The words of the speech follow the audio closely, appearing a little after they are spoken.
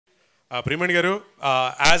ప్రియమణి గారు,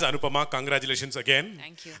 as Anupama congratulations again.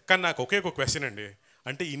 Thank you. కానీ నాకు ఒకే ఒక క్వశ్చన్ అండి.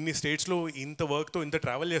 అంటే ఇన్ని స్టేట్స్లో ఇంత వర్క్తో ఇంత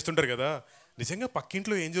ట్రావెల్ చేస్తుంటారు కదా, నిజంగా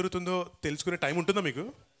పక్కింట్లో ఏం జరుగుతుందో తెలుసుకునే టైం ఉంటుందా మీకు?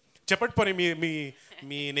 చెప్పండి, పోనీ మీ మీ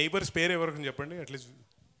మీ నైబర్స్ పేరు ఎవరికి చెప్పండి, అట్లీస్ట్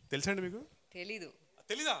తెలుసా అండి మీకు? తెలీదు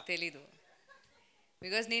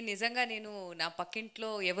బికాజ్ నిజంగా నా పక్కింట్లో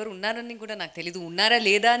ఎవరు ఉన్నారని కూడా నాకు తెలీదు, ఉన్నారా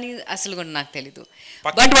లేదా అని అసలు కూడా నాకు తెలీదు.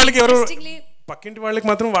 పక్కింటి వాళ్ళకి ఎవరు, పక్కింటి వాళ్ళకి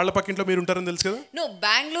మాత్రం వాళ్ళ పక్కింట్లో మీరు ఉంటారని తెలుసు కదా?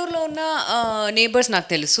 బెంగళూరులో ఉన్న నేబర్స్ నాకు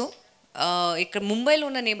తెలుసు, ఇక్కడ ముంబైలో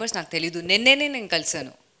ఉన్న నేబర్స్ నాకు తెలీదు. నేను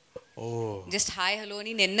కలిసాను, జస్ట్ హాయ్ హలో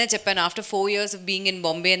అని నిన్నే చెప్పాను. After 4 years of being in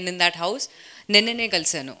Bombay and in that house నిన్నే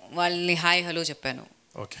కలిసాను, వాళ్ళని హాయ్ హలో చెప్పాను.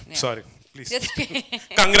 Okay, sorry, please.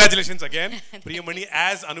 Congratulations again Priyamani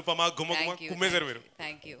as Anupama కుమ్మేశారు మీరు.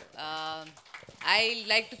 Thank you. I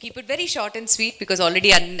like to keep it very short and sweet because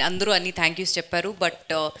already అందరూ అన్ని thank use చెప్పారు.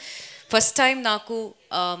 But first time నాకు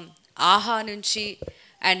ఆహా నుంచి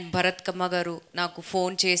అండ్ భరత్ కమ్మ గారు నాకు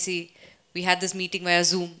ఫోన్ చేసి we had this meeting via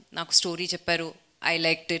Zoom, నాకు స్టోరీ చెప్పారు. I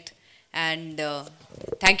liked it and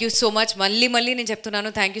thank you so much. మళ్ళీ నేను చెప్తున్నాను,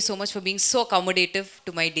 thank you so much for being so accommodative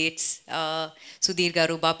to my dates. Sudheer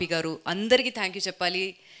గారు, బాపి గారు, అందరికీ థ్యాంక్ యూ చెప్పాలి.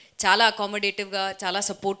 చాలా అకామిడేటివ్గా, చాలా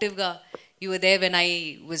సపోర్టివ్గా you were there when I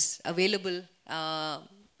was available.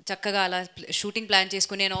 చక్కగా అలా షూటింగ్ ప్లాన్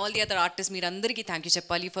చేసుకుని and all the other artist, మీరు అందరికీ థ్యాంక్ యూ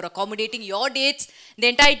చెప్పాలి for accommodating your dates, the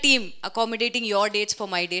entire team accommodating your dates for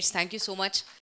my dates. Thank you so much.